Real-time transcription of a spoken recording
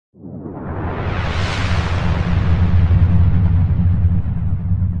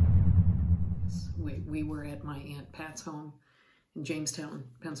we were at my Aunt Pat's home in Jamestown,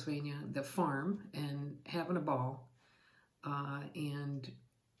 Pennsylvania, the farm, and having a ball. And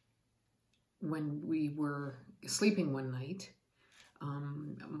when we were sleeping one night,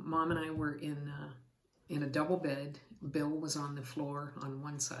 Mom and I were in a double bed. Bill was on the floor on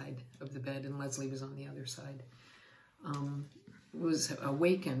one side of the bed, and Leslie was on the other side. Was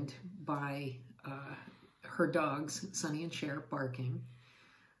awakened by her dogs, Sonny and Cher, barking.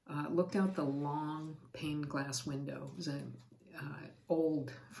 Looked out the long pane glass window. It was an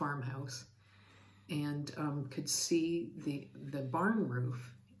old farmhouse, and could see the barn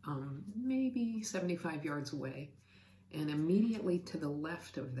roof maybe 75 yards away. And immediately to the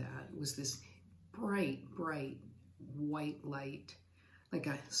left of that was this bright, bright white light, like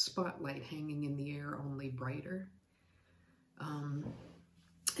a spotlight hanging in the air, only brighter.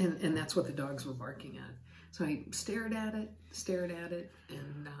 And that's what the dogs were barking at. So I stared at it,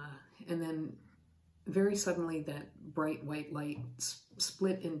 and then very suddenly that bright white light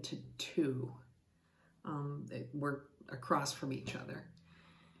split into two that were across from each other.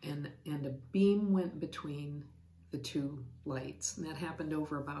 And a beam went between the two lights. And that happened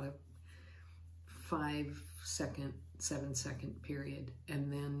over about a 5-second, 7-second period.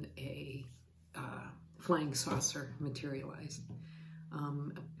 And then a flying saucer materialized.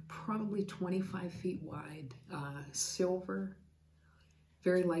 Probably 25 feet wide, silver,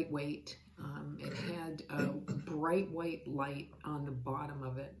 very lightweight. It had a bright white light on the bottom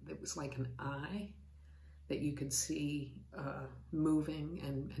of it that was like an eye that you could see moving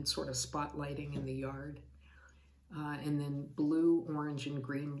and sort of spotlighting in the yard. And then blue, orange, and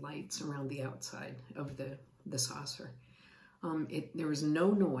green lights around the outside of the saucer. There was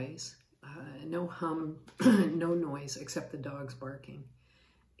no noise, no hum, no noise except the dogs barking.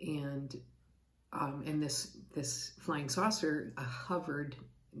 And this flying saucer hovered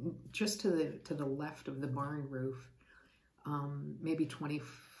just to the left of the barn roof, maybe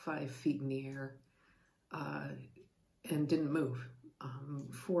 25 feet in the air, and didn't move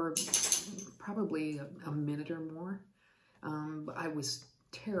for probably a minute or more. I was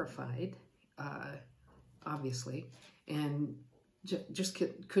terrified, obviously, and just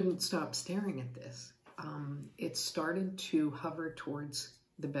couldn't stop staring at this. It started to hover towards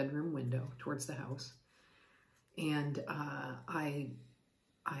the bedroom window, towards the house, and I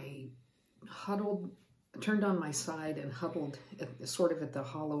huddled, turned on my side and huddled sort of at the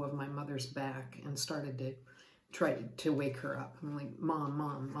hollow of my mother's back and started to try to wake her up. I'm like, Mom,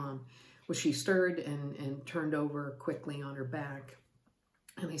 Mom, Mom. Well, she stirred and turned over quickly on her back.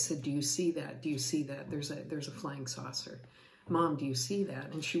 And I said, do you see that? Do you see that? There's a flying saucer. Mom, do you see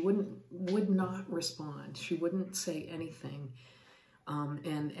that? And she would not respond. She wouldn't say anything.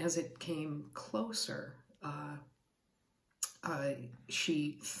 And as it came closer,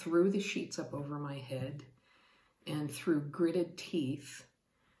 she threw the sheets up over my head and through gritted teeth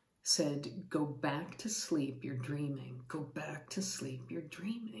said, go back to sleep, you're dreaming. Go back to sleep, you're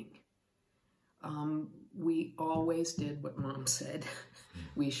dreaming. We always did what Mom said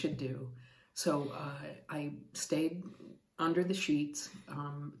we should do. So I stayed under the sheets,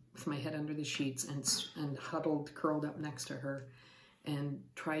 with my head under the sheets, and huddled, curled up next to her, and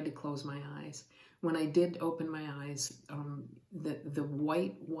tried to close my eyes. When I did open my eyes, the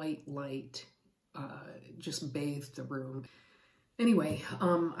white light just bathed the room. Anyway,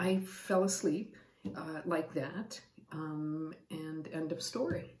 I fell asleep like that, and end of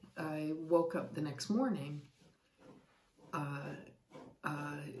story. I woke up the next morning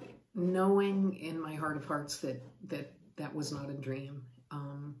knowing in my heart of hearts that was not a dream,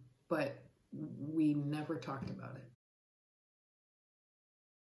 but we never talked about it.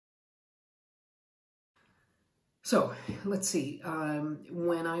 So let's see,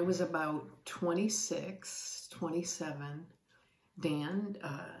 when I was about 26, 27, Dan,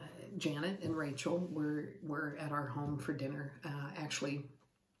 Janet, and Rachel were at our home for dinner. Actually,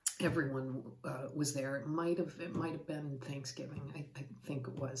 everyone was there. It might have been Thanksgiving. I think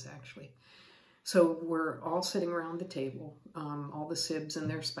it was, actually. So we're all sitting around the table, all the sibs and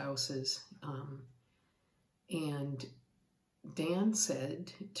their spouses, and Dan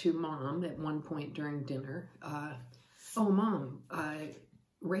said to Mom at one point during dinner, oh, Mom,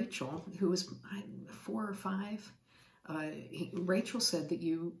 Rachel, who was 4 or 5, Rachel said that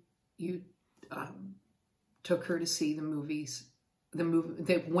you took her to see the movie,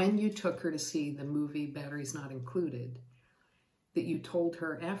 that when you took her to see the movie Batteries Not Included, that you told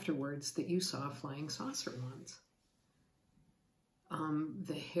her afterwards that you saw a flying saucer once.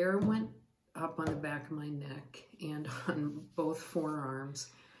 The hair went up on the back of my neck and on both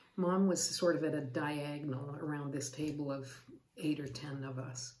forearms. Mom was sort of at a diagonal around this table of 8 or 10 of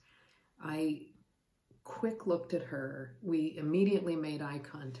us. I quick looked at her. We immediately made eye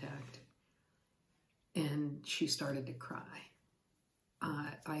contact, and she started to cry.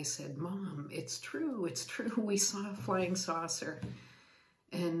 I said, "Mom, it's true, it's true. We saw a flying saucer."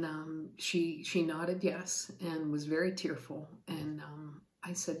 And she nodded yes and was very tearful. And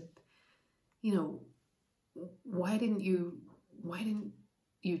I said, "You know, why didn't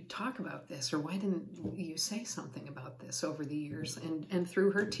you talk about this, or why didn't you say something about this over the years?" And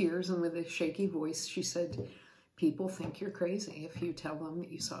through her tears and with a shaky voice, she said, "People think you're crazy if you tell them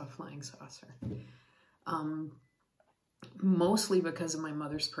that you saw a flying saucer." Mostly because of my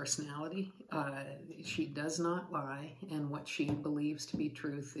mother's personality. She does not lie, and what she believes to be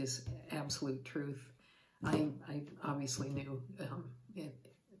truth is absolute truth. I obviously knew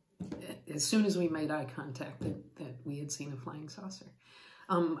as soon as we made eye contact that we had seen a flying saucer.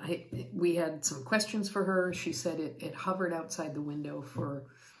 We had some questions for her. She said it hovered outside the window for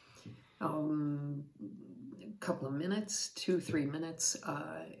a couple of minutes, 2-3 minutes,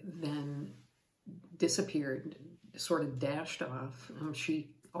 then disappeared, sort of dashed off.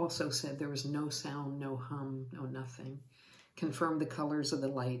 She also said there was no sound, no hum, no nothing. Confirmed the colors of the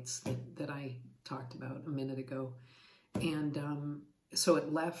lights that I talked about a minute ago. And so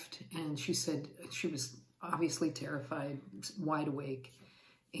it left, and she said she was obviously terrified, wide awake,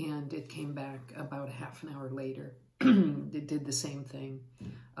 and it came back about a half an hour later. It did the same thing,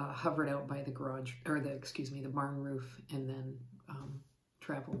 hovered out by the garage, or the barn roof, and then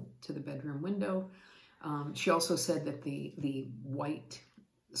traveled to the bedroom window. She also said that the white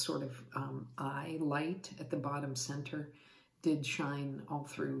sort of eye light at the bottom center did shine all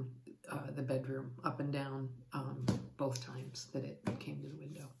through the bedroom, up and down, both times that it came to the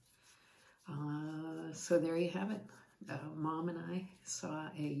window. So there you have it. Mom and I saw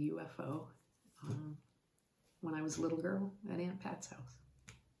a UFO when I was a little girl at Aunt Pat's house.